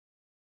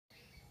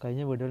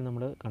കഴിഞ്ഞ വീഡിയോയിൽ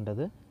നമ്മൾ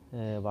കണ്ടത്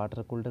വാട്ടർ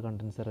കൂൾഡ്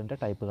കണ്ടൻസറിൻ്റെ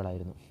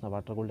ടൈപ്പുകളായിരുന്നു.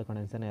 വാട്ടർ കൂൾഡ്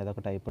കണ്ടൻസറിന്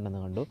ഏതൊക്കെ ടൈപ്പ്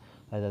ഉണ്ടെന്ന് കണ്ടു.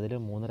 അതായത് അതിൽ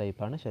 3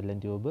 ടൈപ്പാണ്: shell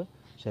and tube,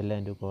 shell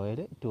and coil,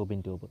 tube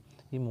in tube.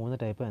 ഈ 3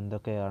 ടൈപ്പ്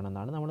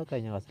എന്തൊക്കെയാണെന്നാണ് നമ്മൾ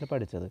കഴിഞ്ഞ ക്ലാസ്സിൽ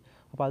പഠിച്ചത്.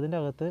 അപ്പോൾ അതിൻ്റെ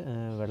അകത്ത്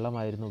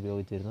വെള്ളമായിരുന്നു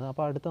ഉപയോഗിച്ചിരുന്നത്.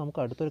 അപ്പോൾ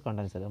നമുക്ക് അടുത്തൊരു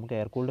കണ്ടൻസർ, നമുക്ക്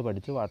എയർ കൂൾഡ്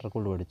പഠിച്ചു, വാട്ടർ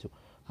കൂൾഡ് പഠിച്ചു.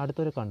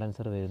 അടുത്തൊരു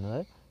കണ്ടൻസർ വരുന്നത്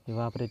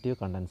ഇവാപറേറ്റീവ്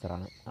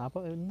കണ്ടൻസറാണ്.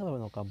 അപ്പോൾ ഇന്ന്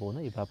നോക്കാൻ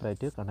പോകുന്നത്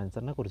ഇവാപറേറ്റീവ്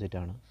കണ്ടൻസറിനെ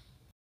കുറിച്ചിട്ടാണ്.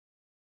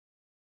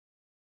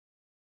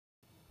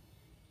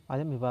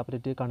 ആദ്യം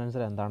ഇവാപറേറ്റീവ്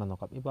കണ്ടൻസർ എന്താണെന്ന്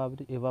നോക്കാം.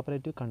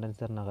 ഇവാപറേറ്റീവ്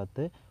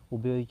കണ്ടൻസറിനകത്ത്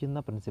ഉപയോഗിക്കുന്ന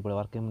പ്രിൻസിപ്പിൾ,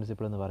 വർക്കിംഗ്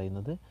പ്രിൻസിപ്പിൾ എന്ന്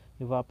പറയുന്നത്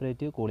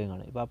ഇവാപറേറ്റീവ് കൂളിംഗ്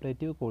ആണ്.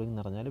 ഇവാപറേറ്റീവ് കൂളിംഗ്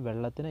എന്ന് പറഞ്ഞാൽ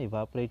വെള്ളത്തിനെ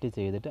ഇവാപറേറ്റ്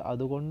ചെയ്തിട്ട്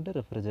അതുകൊണ്ട്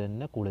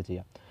റെഫ്രിജറൻറ്റിനെ കൂൾ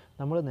ചെയ്യാം.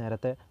 നമ്മൾ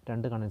നേരത്തെ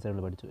 2 കണ്ടൻസറുകൾ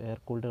പഠിച്ചു: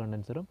 air cooled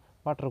കണ്ടൻസറും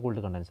water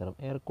cooled കണ്ടൻസറും.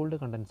 Air cooled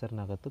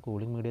കണ്ടൻസറിനകത്ത്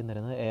cooling medium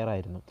തരുന്നത് എയർ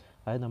ആയിരുന്നു.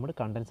 അതായത് നമ്മൾ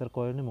കണ്ടൻസർ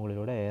കോയിലിന്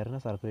മുകളിലൂടെ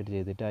എയറിനെ സർക്കുലേറ്റ്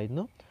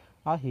ചെയ്തിട്ടായിരുന്നു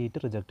ആ ഹീറ്റ്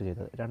റിജക്റ്റ്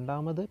ചെയ്തത്.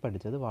 രണ്ടാമത്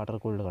പഠിച്ചത് water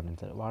cooled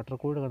condenser. Water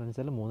cooled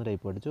കണ്ടൻസറിൽ 3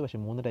 type പഠിച്ചു. പക്ഷേ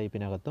 3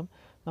 ടൈപ്പിനകത്തും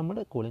നമ്മൾ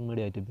കൂളിംഗ്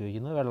മീഡിയം ആയിട്ട്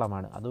ഉപയോഗിക്കുന്നത്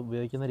വെള്ളമാണ്. അത്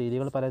ഉപയോഗിക്കുന്ന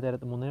രീതികൾ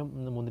പലതരത്തിൽ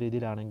 3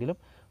 രീതിയിലാണെങ്കിലും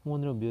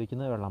 3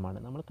 ഉപയോഗിക്കുന്നത് വെള്ളമാണ്.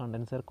 നമ്മൾ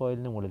കണ്ടൻസർ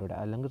കോയിലിന് മുകളിലൂടെ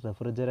അല്ലെങ്കിൽ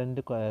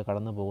റെഫ്രിജറൻറ്റ്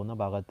കടന്നു പോകുന്ന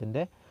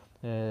ഭാഗത്തിൻ്റെ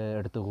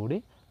അടുത്തുകൂടി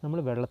നമ്മൾ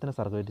വെള്ളത്തിനെ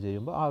സർക്കുലേറ്റ്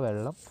ചെയ്യുമ്പോൾ ആ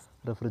വെള്ളം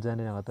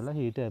റെഫ്രിജറൻറ്റിനകത്തുള്ള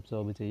ഹീറ്റ്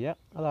അബ്സോർബ് ചെയ്യുക.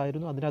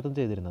 അതായിരുന്നു അതിനകത്തും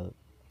ചെയ്തിരുന്നത്.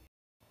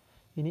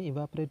 ഇനി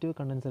ഇവാപറേറ്റീവ്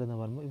കണ്ടൻസർ എന്ന്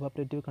പറയുമ്പോൾ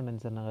ഇവാപറേറ്റീവ്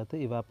കണ്ടൻസറിനകത്ത്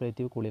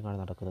ഇവാപറേറ്റീവ് കൂളിംഗ് ആണ്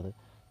നടക്കുന്നത്.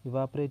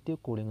 ഇവാപറേറ്റീവ്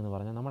കൂളിംഗ് എന്ന്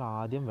പറഞ്ഞാൽ നമ്മൾ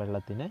ആദ്യം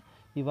വെള്ളത്തിനെ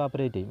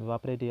ഇവാപറേറ്റ് ചെയ്യും.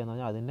 ഇവാപറേറ്റ് ചെയ്യുക എന്ന്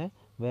പറഞ്ഞാൽ അതിനെ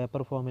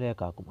വേപ്പർ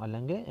ഫോമിലേക്കാക്കും,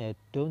 അല്ലെങ്കിൽ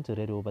ഏറ്റവും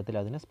ചെറിയ രൂപത്തിൽ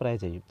അതിനെ സ്പ്രേ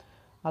ചെയ്യും.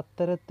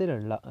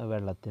 അത്തരത്തിലുള്ള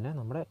വെള്ളത്തിനെ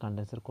നമ്മുടെ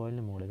കണ്ടൻസർ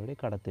കോയിലിന് മുകളിലൂടെ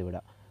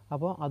കടത്തിവിടുക.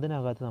 അപ്പോൾ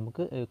അതിനകത്ത്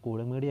നമുക്ക്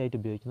കൂളിംഗ് മീഡിയം ആയിട്ട്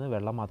ഉപയോഗിക്കുന്നത്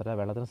വെള്ളം മാത്രമല്ല,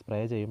 വെള്ളത്തിന് സ്പ്രേ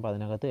ചെയ്യുമ്പോൾ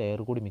അതിനകത്ത്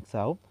എയർ കൂടി മിക്സ്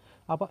ആവും.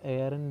 അപ്പോൾ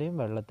എയറിൻ്റെയും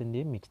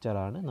വെള്ളത്തിൻ്റെയും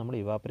മിക്സ്ചറാണ് നമ്മൾ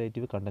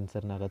ഇവാപറേറ്റീവ്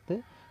കണ്ടൻസറിനകത്ത്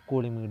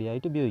കൂളിംഗ് മീഡിയം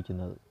ആയിട്ട്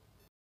ഉപയോഗിക്കുന്നത്.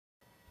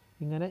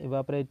 ഇങ്ങനെ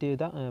ഇവാപറേറ്റ്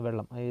ചെയ്ത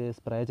വെള്ളം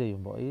സ്പ്രേ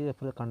ചെയ്യുമ്പോൾ, ഈ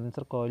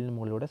കണ്ടൻസർ കോയിലിന്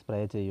മുകളിലൂടെ സ്പ്രേ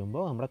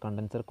ചെയ്യുമ്പോൾ നമ്മുടെ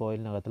കണ്ടൻസർ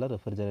കോയിലിനകത്തുള്ള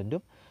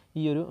റെഫ്രിജറൻറ്റും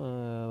ഈ ഒരു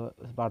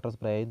വാട്ടർ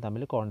സ്പ്രേയും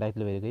തമ്മിൽ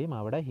കോൺടാക്റ്റിൽ വരികയും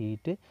അവിടെ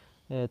ഹീറ്റ്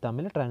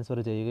തമ്മിൽ ട്രാൻസ്ഫർ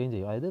ചെയ്യുകയും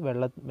ചെയ്യും. അതായത്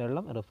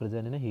വെള്ളം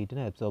റെഫ്രിജറൻറ്റിനെ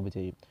ഹീറ്റിനെ അബ്സോർബ്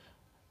ചെയ്യും.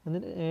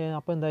 എന്നിട്ട്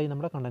അപ്പോൾ എന്തായി,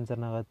 നമ്മുടെ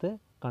കണ്ടൻസറിനകത്ത്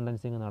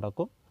കണ്ടൻസിങ്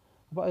നടക്കും.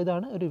 അപ്പോൾ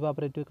ഇതാണ് ഒരു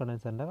ഇവാപറേറ്റീവ്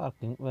കണ്ടൻസറിൻ്റെ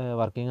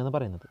വർക്കിംഗ് എന്ന്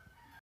പറയുന്നത്.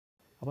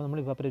 അപ്പോൾ നമ്മൾ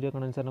ഇവാപറേറ്റീവ്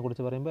കണ്ടൻസറിനെ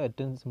കുറിച്ച് പറയുമ്പോൾ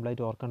ഏറ്റവും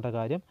സിമ്പിളായിട്ട് ഓർക്കേണ്ട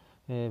കാര്യം,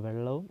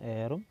 വെള്ളവും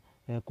എയറും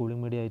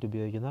കൂളിംഗ് മീഡിയം ആയിട്ട്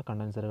ഉപയോഗിക്കുന്ന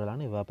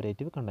കണ്ടൻസറുകളാണ്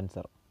ഇവാപറേറ്റീവ്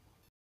കണ്ടൻസർ.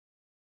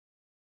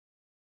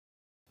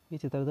 ഈ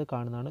ചിത്രത്തിൽ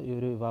കാണുന്നതാണ് ഈ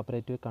ഒരു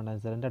ഇവാപറേറ്റീവ്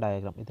കണ്ടൻസറിൻ്റെ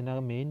ഡയഗ്രാം. ഇതിൻ്റെ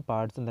മെയിൻ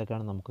പാർട്സ്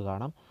എന്തൊക്കെയാണെന്ന് നമുക്ക്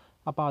കാണാം.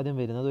 അപ്പോൾ ആദ്യം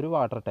വരുന്നത് ഒരു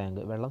വാട്ടർ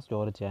ടാങ്ക്, വെള്ളം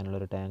സ്റ്റോർ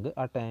ചെയ്യാനുള്ളൊരു ടാങ്ക്.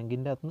 ആ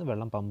ടാങ്കിൻ്റെ അകത്തുനിന്ന്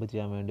വെള്ളം പമ്പ്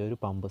ചെയ്യാൻ വേണ്ടി ഒരു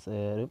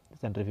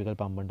സെൻട്രിഫ്യൂഗൽ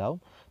പമ്പ് ഉണ്ടാവും.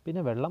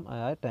 പിന്നെ വെള്ളം ആ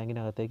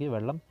ടാങ്കിനകത്തേക്ക്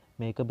വെള്ളം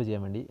മേക്കപ്പ്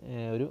ചെയ്യാൻ വേണ്ടി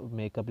ഒരു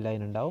മേക്കപ്പ്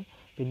ലൈൻ ഉണ്ടാവും.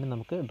 പിന്നെ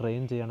നമുക്ക്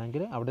ഡ്രെയിൻ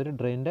ചെയ്യണമെങ്കിൽ അവിടെ ഒരു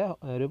ഡ്രെയിനിൻ്റെ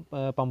ഒരു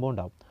പമ്പും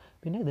ഉണ്ടാവും.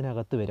 പിന്നെ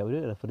ഇതിനകത്ത് വരും ഒരു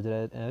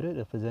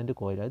റെഫ്രിജറൻറ്റ്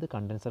കോയിൽ, അതായത്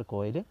കണ്ടൻസർ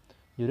കോയിൽ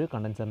ഈ ഒരു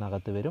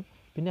കണ്ടൻസറിനകത്ത് വരും.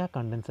 പിന്നെ ആ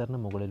കണ്ടൻസറിന്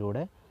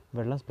മുകളിലൂടെ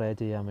വെള്ളം സ്പ്രേ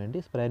ചെയ്യാൻ വേണ്ടി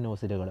സ്പ്രേ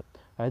നോസിലുകൾ,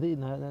 അതായത്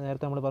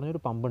നേരത്തെ നമ്മൾ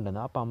പറഞ്ഞൊരു പമ്പ്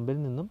ഉണ്ടെന്ന്,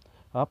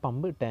 ആ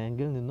പമ്പ്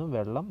ടാങ്കിൽ നിന്നും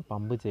വെള്ളം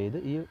പമ്പ് ചെയ്ത്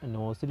ഈ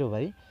നോസിൽ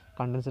വഴി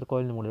കണ്ടൻസർ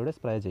കോയിലിന് മുകളിലൂടെ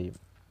സ്പ്രേ ചെയ്യും.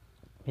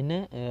 പിന്നെ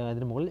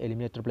അതിന് മുകളിൽ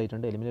എലിമിനേറ്റർ പ്ലേറ്റ്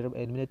ഉണ്ട്.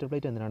 എലിമിനേറ്റർ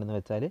പ്ലേറ്റ് എന്തിനാണെന്ന്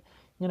വെച്ചാൽ,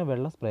 ഇങ്ങനെ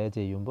വെള്ളം സ്പ്രേ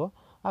ചെയ്യുമ്പോൾ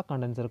ആ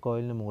കണ്ടൻസർ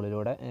കോയിലിന്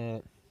മുകളിലൂടെ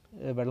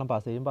വെള്ളം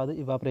പാസ് ചെയ്യുമ്പോൾ അത്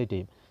ഇവാപറേറ്റ്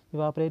ചെയ്യും.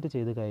 ഇവാപറേറ്റ്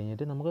ചെയ്ത്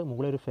കഴിഞ്ഞിട്ട് നമുക്ക്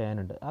മുകളിൽ ഒരു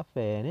ഫാനുണ്ട്. ആ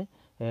ഫാന്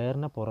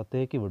എയറിനെ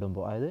പുറത്തേക്ക്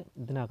വിടുമ്പോൾ, അതായത്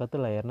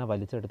ഇതിനകത്തുള്ള എയറിനെ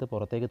വലിച്ചെടുത്ത്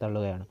പുറത്തേക്ക്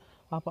തള്ളുകയാണ്.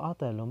 അപ്പോൾ ആ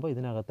തള്ളുമ്പോൾ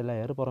ഇതിനകത്തുള്ള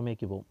എയർ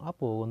പുറമേക്ക് പോകും. ആ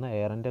പോകുന്ന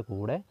എയറിൻ്റെ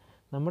കൂടെ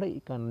നമ്മുടെ ഈ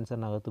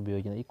കണ്ടൻസറിനകത്ത്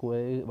ഉപയോഗിക്കുന്ന ഈ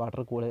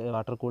വാട്ടർ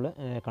കൂള്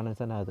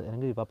കണ്ടൻസറിനകത്ത്,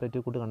 അല്ലെങ്കിൽ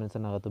ഇവാപറേറ്റീവ് കൂൾഡ്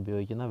കണ്ടൻസറിനകത്ത്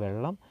ഉപയോഗിക്കുന്ന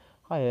വെള്ളം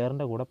ആ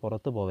എയറിൻ്റെ കൂടെ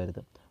പുറത്ത്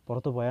പോകരുത്.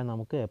 പുറത്ത് പോയാൽ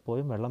നമുക്ക്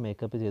എപ്പോഴും വെള്ളം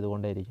മേക്കപ്പ്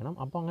ചെയ്തുകൊണ്ടേയിരിക്കണം.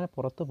 അപ്പോൾ അങ്ങനെ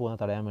പുറത്ത് പോകുന്ന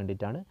തടയാൻ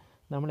വേണ്ടിയിട്ടാണ്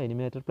നമ്മൾ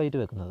എലിമിനേറ്റർ പ്ലേറ്റ്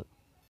വെക്കുന്നത്.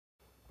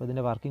 അപ്പോൾ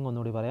ഇതിൻ്റെ വർക്കിംഗ്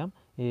ഒന്നുകൂടി പറയാം.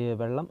 ഈ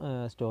വെള്ളം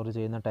സ്റ്റോർ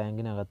ചെയ്യുന്ന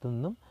ടാങ്കിനകത്തു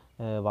നിന്നും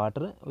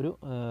വാട്ടർ ഒരു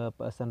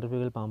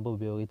സെൻട്രിഫ്യൂഗൽ പമ്പ്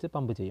ഉപയോഗിച്ച്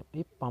പമ്പ് ചെയ്യും.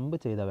 ഈ പമ്പ്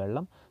ചെയ്ത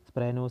വെള്ളം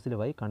സ്പ്രേ നോസിൽ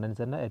വഴി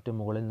കണ്ടൻസറിൻ്റെ ഏറ്റവും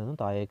മുകളിൽ നിന്നും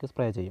താഴേക്ക്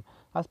സ്പ്രേ ചെയ്യും.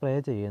 ആ സ്പ്രേ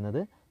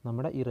ചെയ്യുന്നത്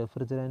നമ്മുടെ ഈ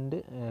റെഫ്രിജറൻറ്റ്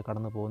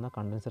കടന്നു പോകുന്ന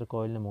കണ്ടൻസർ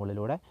കോയിലിന്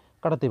മുകളിലൂടെ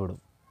കടത്തിവിടും.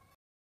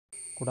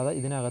 കൂടാതെ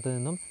ഇതിനകത്ത്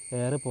നിന്നും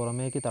എയർ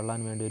പുറമേക്ക് തള്ളാൻ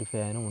വേണ്ടി ഒരു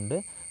ഫാനും ഉണ്ട്.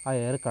 ആ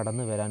എയർ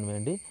കടന്നു വരാൻ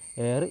വേണ്ടി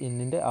എയർ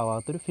ഇന്നിൻ്റെ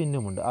ഭാഗത്തൊരു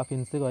ഫിന്നുമുണ്ട്. ആ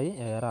ഫിൻസ് വഴി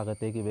എയർ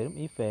അകത്തേക്ക് വരും.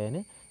 ഈ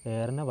ഫാന്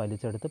എയറിനെ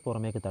വലിച്ചെടുത്ത്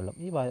പുറമേക്ക് തള്ളും.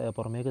 ഈ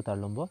പുറമേക്ക്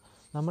തള്ളുമ്പോൾ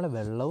നമ്മളെ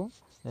വെള്ളവും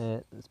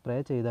സ്പ്രേ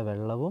ചെയ്ത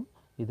വെള്ളവും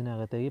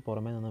ഇതിനകത്തേക്ക്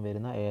പുറമേ നിന്ന്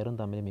വരുന്ന എയറും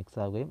തമ്മിൽ മിക്സ്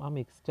ആവുകയും ആ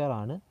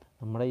മിക്സ്ചറാണ്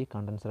നമ്മുടെ ഈ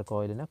കണ്ടൻസർ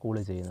കോയിലിനെ കൂൾ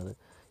ചെയ്യുന്നത്.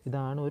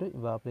 ഇതാണ് ഒരു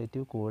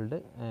ഇവാപറേറ്റീവ് കൂൾഡ്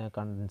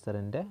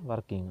കണ്ടൻസറിൻ്റെ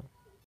വർക്കിംഗ്.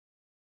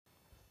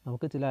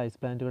 നമുക്ക് ചില ഐസ്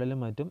പ്ലാന്റുകളിലും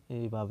മറ്റും ഈ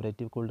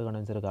ഇവാപറേറ്റീവ് കൂൾഡ്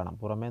കണ്ടൻസർ കാണാം.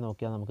 പുറമേ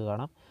നോക്കിയാൽ നമുക്ക്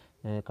കാണാം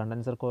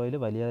കണ്ടൻസർ കോയിൽ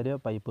വലിയ വലിയ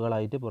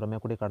പൈപ്പുകളായിട്ട് പുറമേ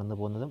കൂടി കടന്നു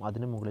പോകുന്നതും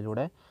അതിന്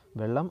മുകളിലൂടെ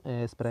വെള്ളം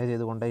സ്പ്രേ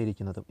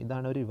ചെയ്തുകൊണ്ടേയിരിക്കുന്നതും.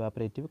 ഇതാണ് ഒരു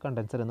ഇവാപറേറ്റീവ്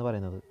കണ്ടൻസർ എന്ന്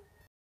പറയുന്നത്.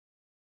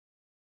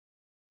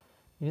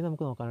 ഇനി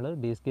നമുക്ക് നോക്കാനുള്ളത്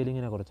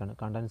ഡീസ്കെയിലിങ്ങിനെ കുറിച്ചാണ്.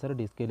 കണ്ടൻസർ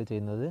ഡീസ്കെയിൽ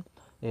ചെയ്യുന്നത്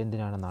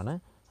എന്തിനാണെന്നാണ്.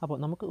 അപ്പോൾ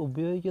നമുക്ക്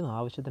ഉപയോഗിക്കുന്ന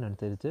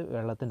ആവശ്യത്തിനനുസരിച്ച്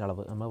വെള്ളത്തിൻ്റെ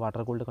അളവ് നമ്മൾ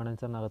വാട്ടർ കൂൾഡ്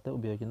കണ്ടൻസറിനകത്ത്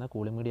ഉപയോഗിക്കുന്ന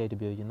കൂളിംഗ് മീഡിയ ആയിട്ട്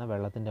ഉപയോഗിക്കുന്ന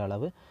വെള്ളത്തിൻ്റെ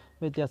അളവ്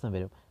വ്യത്യാസം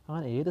വരും.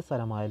 അങ്ങനെ ഏത്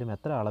സ്ഥലമായാലും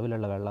എത്ര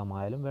അളവിലുള്ള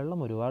വെള്ളമായാലും വെള്ളം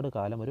ഒരുപാട്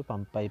കാലം ഒരു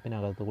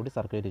പൈപ്പിനകത്ത് കൂടി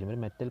സർക്കുലേറ്റ് ചെയ്യും,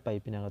 ഒരു മെറ്റൽ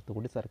പൈപ്പിനകത്ത്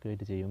കൂടി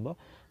സർക്കുലേറ്റ് ചെയ്യുമ്പോൾ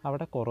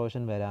അവിടെ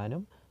കൊറോഷൻ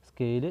വരാനും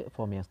സ്കെയിൽ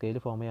ഫോം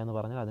ചെയ്യുക എന്ന്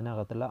പറഞ്ഞാൽ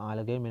അതിനകത്തുള്ള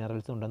ആൽഗൈ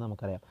മിനറൽസ് ഉണ്ടെന്ന്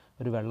നമുക്കറിയാം.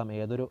 ഒരു വെള്ളം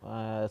ഏതൊരു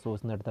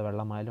സോഴ്സിൽ നിന്ന് എടുത്ത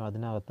വെള്ളമായാലും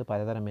അതിനകത്ത്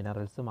പലതരം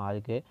മിനറൽസും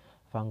ആൽഗൈ,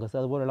 ഫംഗസ്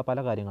അതുപോലുള്ള പല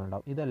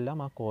കാര്യങ്ങളുണ്ടാവും. ഇതെല്ലാം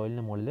ആ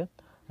കോയിലിന് മുകളിൽ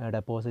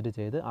ഡെപ്പോസിറ്റ്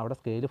ചെയ്ത് അവിടെ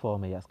സ്കെയിൽ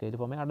ഫോം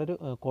ചെയ്യുക, അവിടെ ഒരു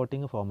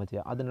കോട്ടിങ് ഫോം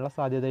ചെയ്യുക, അതിനുള്ള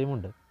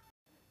സാധ്യതയുമുണ്ട്.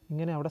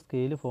 ഇങ്ങനെ അവിടെ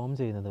സ്കെയിൽ ഫോം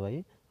ചെയ്യുന്നത് വഴി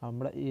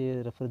നമ്മുടെ ഈ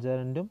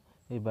റെഫ്രിജറൻറ്റും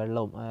ഈ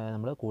വെള്ളവും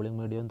നമ്മൾ കൂളിംഗ്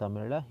മീഡിയവും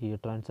തമ്മിലുള്ള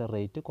ഹീറ്റ് ട്രാൻസ്ഫർ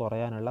റേറ്റ്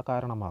കുറയാനുള്ള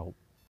കാരണമാകും.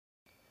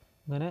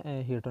 ഇങ്ങനെ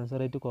ഹീറ്റ് ട്രാൻസ്ഫർ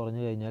റേറ്റ്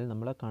കുറഞ്ഞു കഴിഞ്ഞാൽ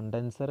നമ്മുടെ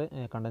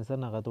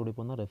കണ്ടൻസറിനകത്തുകൂടി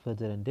പോകുന്ന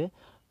റെഫ്രിജറൻറ്റ്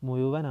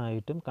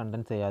മുഴുവനായിട്ടും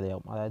കണ്ടൻസ്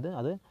ചെയ്യാതെയാവും. അതായത്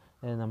അത്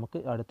നമുക്ക്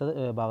അടുത്ത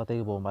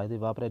ഭാഗത്തേക്ക് പോകുമ്പോൾ, അതായത്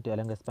ഇവാപറേറ്റീവ്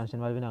അല്ലെങ്കിൽ എക്സ്പാൻഷൻ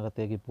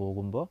വാൽവിനകത്തേക്ക്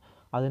പോകുമ്പോൾ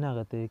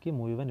അതിനകത്തേക്ക്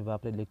മുഴുവൻ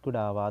ലിക്വിഡ്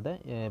ആവാതെ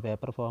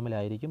പേപ്പർ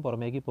ഫോമിലായിരിക്കും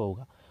പുറമേക്ക്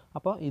പോവുക.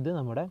 അപ്പോൾ ഇത്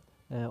നമ്മുടെ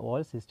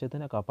ഓൾ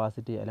സിസ്റ്റത്തിൻ്റെ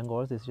കപ്പാസിറ്റി അല്ലെങ്കിൽ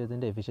ഓൾ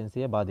സിസ്റ്റത്തിൻ്റെ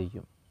എഫിഷ്യൻസിയെ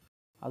ബാധിക്കും.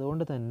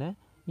 അതുകൊണ്ട് തന്നെ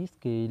ഈ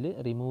സ്കെയിൽ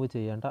റിമൂവ്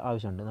ചെയ്യേണ്ട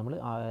ആവശ്യമുണ്ട്. നമ്മൾ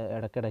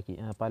ഇടയ്ക്കിടയ്ക്ക്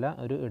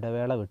ഒരു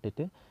ഇടവേള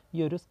വിട്ടിട്ട്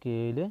ഈ ഒരു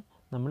സ്കെയിൽ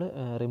നമ്മൾ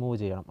റിമൂവ്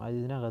ചെയ്യണം. അത്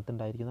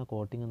ഇതിനകത്തുണ്ടായിരിക്കുന്ന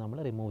കോട്ടിങ് നമ്മൾ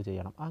റിമൂവ്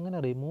ചെയ്യണം. അങ്ങനെ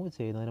റിമൂവ്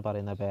ചെയ്യുന്നതിന്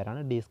പറയുന്ന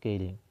പേരാണ്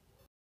ഡീസ്കെയിലിംഗ്.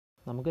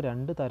 നമുക്ക്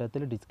രണ്ട്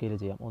തരത്തിൽ ഡിസ്കെയിൽ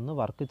ചെയ്യാം. ഒന്ന്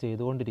വർക്ക്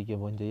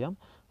ചെയ്തുകൊണ്ടിരിക്കുമ്പോൾ ചെയ്യാം,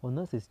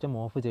 ഒന്ന് സിസ്റ്റം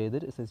ഓഫ് ചെയ്ത്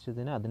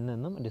സിസ്റ്റത്തിനെ അതിൽ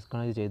നിന്നും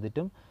ഡിസ്കണക്ട്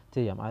ചെയ്തിട്ടും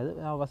ചെയ്യാം. അതായത്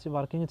ഫസ്റ്റ്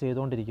വർക്കിംഗ്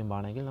ചെയ്തുകൊണ്ടിരിക്കുമ്പോൾ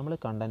ആണെങ്കിൽ നമ്മൾ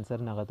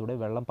കണ്ടൻസറിനകത്തൂടെ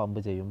വെള്ളം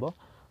പമ്പ് ചെയ്യുമ്പോൾ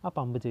ആ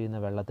പമ്പ് ചെയ്യുന്ന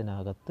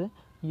വെള്ളത്തിനകത്ത്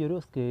ഈ ഒരു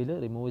സ്കെയിൽ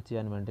റിമൂവ്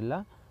ചെയ്യാൻ വേണ്ടിയുള്ള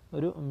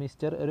ഒരു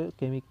ഒരു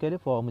കെമിക്കൽ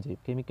ഫോം ചെയ്യും.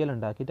 കെമിക്കൽ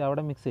ഉണ്ടാക്കിയിട്ട്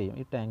അവിടെ മിക്സ് ചെയ്യും.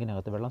 ഈ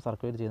ടാങ്കിനകത്ത് വെള്ളം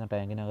സർക്കുലേറ്റ് ചെയ്യുന്ന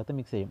ടാങ്കിനകത്ത്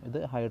മിക്സ് ചെയ്യും. ഇത്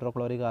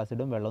ഹൈഡ്രോക്ലോറിക്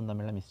ആസിഡും വെള്ളവും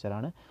തമ്മിലുള്ള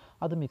മിക്സ്ചറാണ്.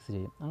 അത് മിക്സ്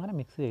ചെയ്യും. അങ്ങനെ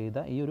മിക്സ് ചെയ്ത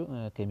ഈ ഒരു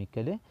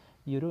കെമിക്കൽ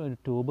ഈ ഒരു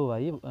ട്യൂബ്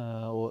വഴി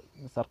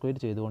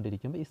സർക്കുലേറ്റ്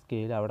ചെയ്തുകൊണ്ടിരിക്കുമ്പോൾ ഈ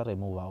സ്കെയിൽ അവിടെ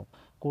റിമൂവ് ആവും.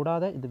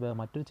 കൂടാതെ ഇത്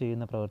മറ്റൊരു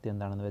ചെയ്യുന്ന പ്രവൃത്തി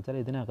എന്താണെന്ന് വെച്ചാൽ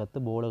ഇതിനകത്ത്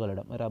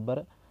ബോളുകളിടും. റബ്ബർ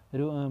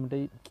മറ്റേ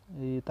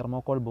ഈ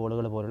തെർമോക്കോൾ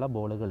ബോളുകൾ പോലുള്ള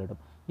ബോളുകളിടും.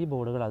 ഈ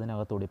ബോളുകൾ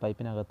അതിനകത്തുകൂടി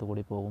പൈപ്പിനകത്ത്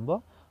കൂടി പോകുമ്പോൾ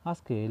ആ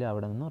സ്കെയിൽ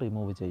അവിടെ നിന്ന്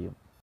റിമൂവ് ചെയ്യും.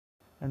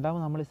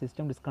 രണ്ടാമത് നമ്മൾ ഈ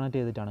സിസ്റ്റം ഡിസ്കണക്ട്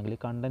ചെയ്തിട്ടാണെങ്കിൽ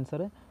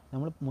കണ്ടൻസർ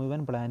നമ്മൾ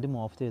മുഴുവൻ പ്ലാന്റും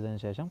ഓഫ് ചെയ്തതിന്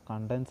ശേഷം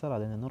കണ്ടൻസർ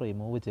അതിൽ നിന്ന്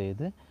റിമൂവ്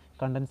ചെയ്ത്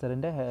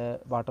കണ്ടൻസറിൻ്റെ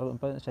വാട്ടർ,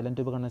 ഇപ്പോൾ ഷെല്ലൻ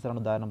ട്യൂബ്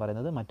കണ്ടൻസറാണ് ഉദാഹരണം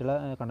പറയുന്നത്. മറ്റുള്ള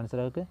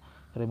കണ്ടൻസറുകൾക്ക്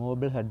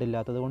റിമൂവബിൾ ഹെഡ്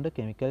ഇല്ലാത്തത് കൊണ്ട്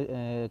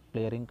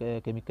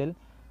കെമിക്കൽ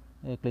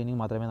ക്ലീനിങ്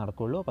മാത്രമേ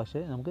നടക്കുകയുള്ളൂ.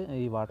 പക്ഷേ നമുക്ക്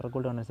ഈ വാട്ടർ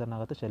കൂൾഡ്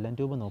കണ്ടൻസറിനകത്ത് ഷെല്ലൻ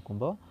ട്യൂബ്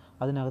നോക്കുമ്പോൾ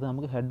അതിനകത്ത്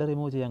നമുക്ക് ഹെഡ്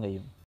റിമൂവ് ചെയ്യാൻ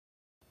കഴിയും.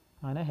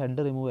 അങ്ങനെ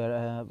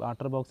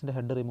വാട്ടർ ബോക്സിൻ്റെ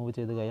ഹെഡ് റിമൂവ്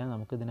ചെയ്ത് കഴിഞ്ഞാൽ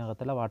നമുക്ക്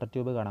ഇതിനകത്തുള്ള വാട്ടർ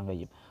ട്യൂബ് കാണാൻ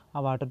കഴിയും.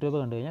 ആ വാട്ടർ ട്യൂബ്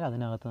കണ്ടു കഴിഞ്ഞാൽ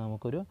അതിനകത്ത്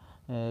നമുക്കൊരു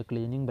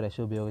ക്ലീനിങ്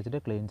ബ്രഷ് ഉപയോഗിച്ചിട്ട്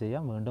ക്ലീൻ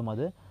ചെയ്യാം. വീണ്ടും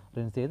അത്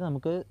റിൻസ് ചെയ്ത്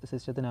നമുക്ക്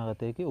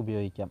സിസ്റ്റത്തിനകത്തേക്ക്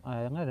ഉപയോഗിക്കാം.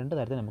 അങ്ങനെ രണ്ട്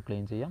തരത്തിൽ നമുക്ക്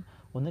ക്ലീൻ ചെയ്യാം.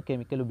 ഒന്ന്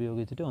കെമിക്കൽ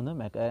ഉപയോഗിച്ചിട്ട്, ഒന്ന്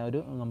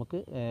നമുക്ക്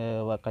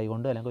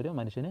കൈകൊണ്ട് അല്ലെങ്കിൽ ഒരു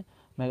മനുഷ്യന്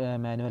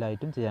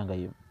മാനുവലായിട്ടും ചെയ്യാൻ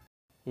കഴിയും.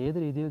 ഏത്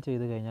രീതിയിൽ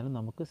ചെയ്ത് കഴിഞ്ഞാലും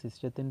നമുക്ക്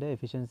സിസ്റ്റത്തിൻ്റെ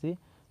എഫിഷ്യൻസി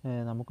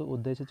നമുക്ക്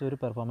ഉദ്ദേശിച്ച ഒരു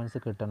പെർഫോമൻസ്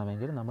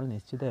കിട്ടണമെങ്കിൽ നമ്മൾ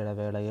നിശ്ചിത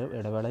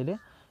ഇടവേളയിൽ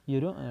ഈ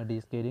ഒരു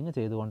ഡീസ്കെയിലിംഗ്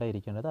ചെയ്തുകൊണ്ടേ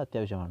ഇരിക്കേണ്ടത്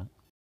അത്യാവശ്യമാണ്.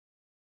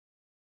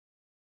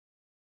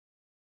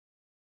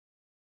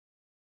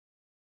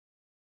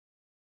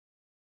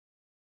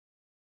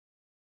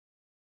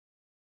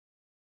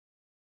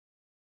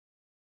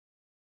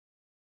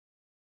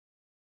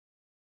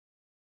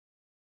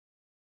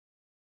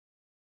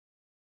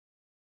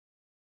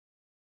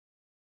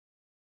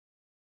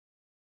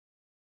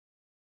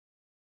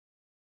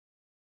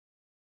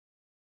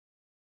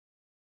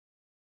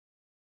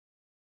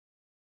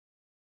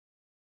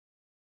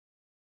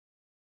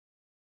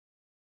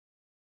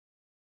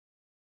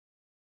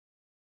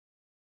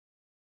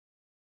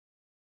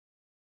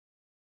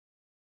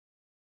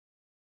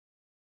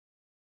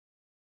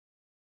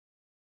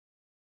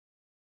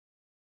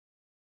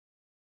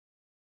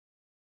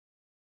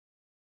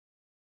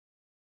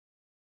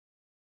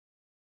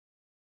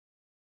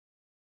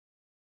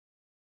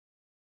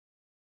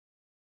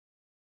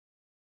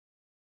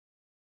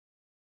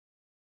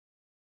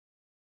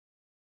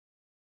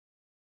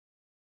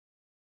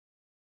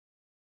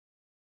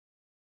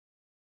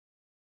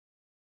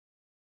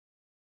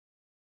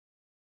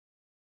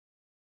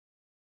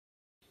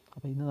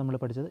 അപ്പോൾ ഇന്ന് നമ്മൾ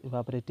പഠിച്ചത്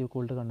ഇവാപറേറ്റീവ്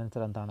കൂൾഡ്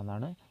കണ്ടൻസർ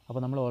എന്താണെന്നാണ്.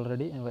 അപ്പോൾ നമ്മൾ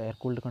ഓൾറെഡി എയർ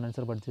കൂൾഡ്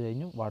കണ്ടൻസർ പഠിച്ചു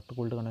കഴിഞ്ഞു, വാട്ടർ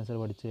കൂൾഡ് കണ്ടൻസർ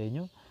പഠിച്ചു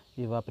കഴിഞ്ഞു,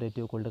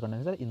 ഇവാപറേറ്റീവ് കൂൾഡ്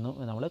കണ്ടൻസർ ഇന്നും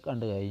നമ്മൾ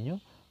കണ്ടു കഴിഞ്ഞു.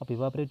 അപ്പോൾ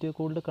ഇവാപറേറ്റീവ്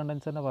കൂൾഡ്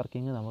കണ്ടൻസറിൻ്റെ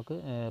വർക്കിംഗ് നമുക്ക്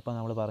ഇപ്പോൾ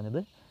നമ്മൾ പറഞ്ഞത്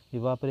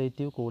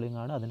ഇവാപറേറ്റീവ് കൂളിംഗ്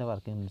ആണ് അതിൻ്റെ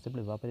വർക്കിംഗ്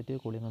പ്രിൻസിപ്പിൾ. ഇവാപറേറ്റീവ്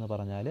കൂളിംഗ് എന്ന്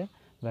പറഞ്ഞാൽ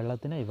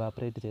വെള്ളത്തിനെ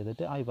ഇവാപറേറ്റ്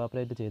ചെയ്തിട്ട് ആ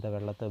ഇവാപറേറ്റ് ചെയ്ത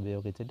വെള്ളത്തെ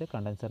ഉപയോഗിച്ചിട്ട്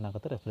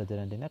കണ്ടൻസറിനകത്ത്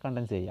റെഫ്രിജറൻറ്റിനെ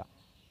കണ്ടൻസ് ചെയ്യാം.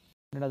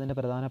 പിന്നീട് അതിൻ്റെ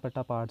പ്രധാനപ്പെട്ട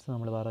പാർട്സ്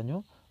നമ്മൾ പറഞ്ഞു.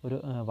 ഒരു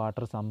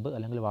വാട്ടർ സമ്പ്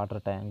അല്ലെങ്കിൽ വാട്ടർ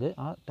ടാങ്ക്,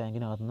 ആ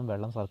ടാങ്കിനകത്തു നിന്നും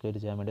വെള്ളം സർക്കുലേറ്റ്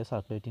ചെയ്യാൻ വേണ്ടി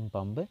സർക്കുലേറ്റിംഗ്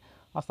പമ്പ്,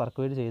 ആ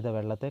സർക്കുലേറ്റ് ചെയ്ത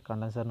വെള്ളത്തെ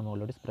കണ്ടൻസറിന്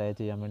മുകളിലൂടെ സ്പ്രേ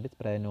ചെയ്യാൻ വേണ്ടി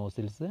സ്പ്രേ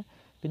നോസിൽസ്,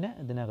 പിന്നെ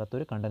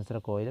ഇതിനകത്തൊരു കണ്ടൻസർ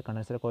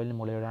കോയിലിന്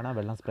മുകളിലൂടെയാണ് ആ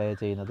വെള്ളം സ്പ്രേ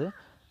ചെയ്യുന്നത്.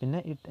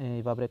 പിന്നെ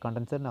ഈ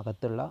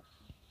കണ്ടൻസറിനകത്തുള്ള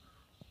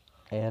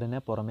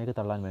എയറിനെ പുറമേക്ക്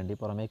തള്ളാൻ വേണ്ടി,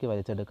 പുറമേക്ക്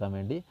വലിച്ചെടുക്കാൻ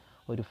വേണ്ടി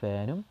ഒരു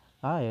ഫാനും,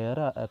 ആ എയർ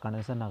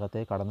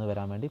കണ്ടൻസറിനകത്തേക്ക് കടന്നു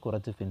വരാൻ വേണ്ടി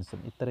കുറച്ച്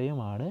ഫിൻസും.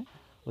 ഇത്രയുമാണ്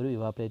ഒരു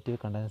ഇവാപറേറ്റീവ്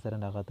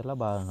കണ്ടൻസറിൻ്റെ അകത്തുള്ള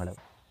ഭാഗങ്ങൾ.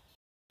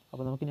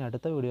 അപ്പോൾ നമുക്കിനി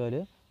അടുത്ത വീഡിയോയിൽ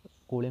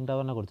കൂളിംഗ്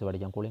ടവറിനെ കുറിച്ച്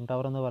പഠിക്കാം. കൂളിംഗ്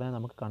ടവർ എന്ന് പറഞ്ഞാൽ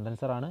നമുക്ക്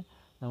കണ്ടൻസറാണ്.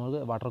 നമുക്ക്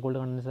വാട്ടർ കൂൾഡ്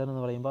കണ്ടൻസർ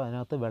എന്ന് പറയുമ്പോൾ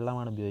അതിനകത്ത്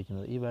വെള്ളമാണ്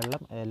ഉപയോഗിക്കുന്നത്. ഈ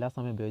വെള്ളം എല്ലാ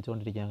സമയം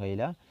ഉപയോഗിച്ചുകൊണ്ടിരിക്കാൻ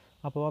കഴിയില്ല.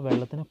 അപ്പോൾ ആ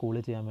വെള്ളത്തിനെ കൂൾ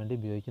ചെയ്യാൻ വേണ്ടി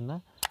ഉപയോഗിക്കുന്ന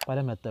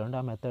പല മെത്തേഡുണ്ട്.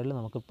 ആ മെത്തേഡിൽ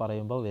നമുക്ക്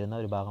പറയുമ്പോൾ വരുന്ന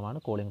ഒരു ഭാഗമാണ്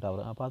കൂളിംഗ്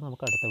ടവർ. അപ്പോൾ അത്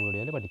നമുക്ക് അടുത്ത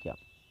വീഡിയോയിൽ പഠിക്കാം.